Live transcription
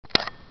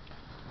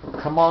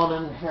Come on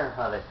in here,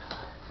 honey.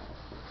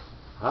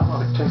 I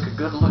want to take a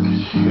good look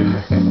at you.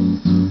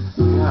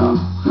 Yeah,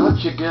 how'd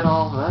you get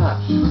all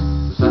that?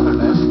 Is that an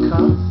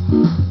S-cup?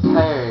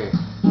 Hey,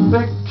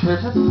 Big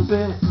Titted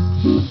Bitch,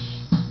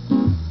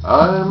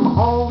 I'm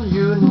all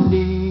you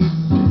need.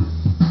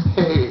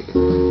 Hey,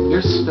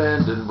 you're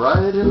standing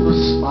right in the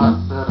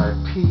spot that I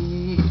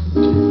peed.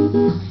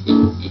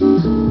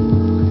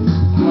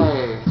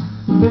 Hey,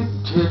 Big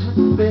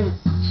Titted Bitch,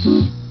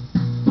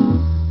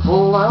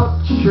 pull out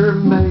your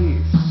mace.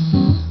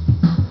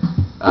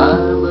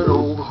 I'm an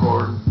old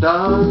horn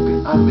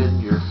dog, I'm in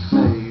your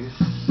face.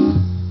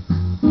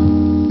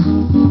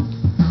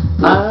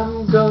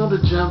 I'm gonna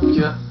jump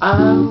you,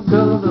 I'm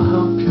gonna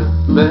hump you,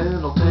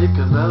 then I'll take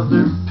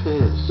another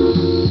piss.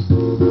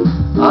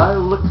 I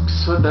look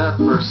so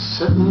dapper,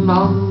 sitting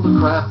on the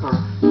crapper,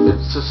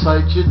 it's a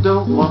sight you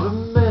don't want to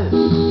miss.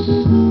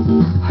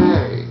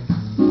 Hey,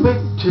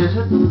 Big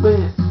Titted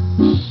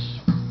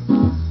Bitch,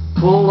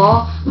 pull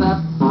off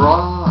that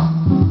bra.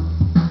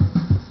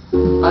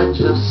 I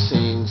just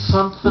seen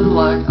something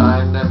like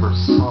I never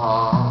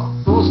saw.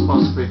 Those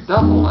must be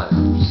double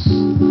F's.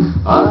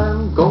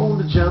 I'm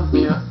gonna jump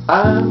you,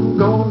 I'm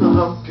gonna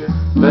hump you,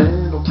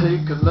 then I'll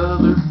take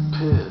another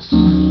piss.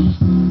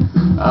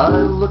 I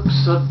look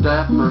so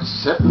dapper,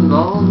 sitting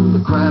on the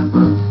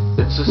crapper,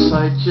 it's a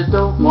sight you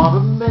don't want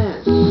to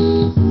miss.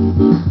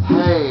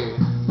 Hey,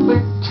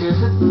 Big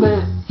Titted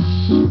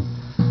Bitch,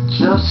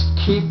 just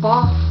keep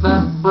off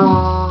that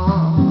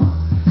bra.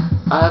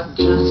 I've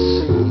just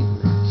seen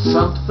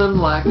something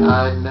like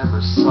I never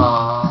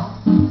saw.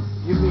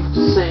 You mean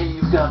to say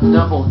you've got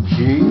double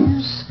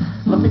G's?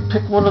 Let me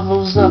pick one of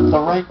those up, the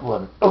right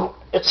one. Oh,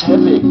 it's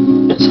heavy.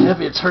 It's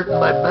heavy. It's hurting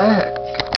my back.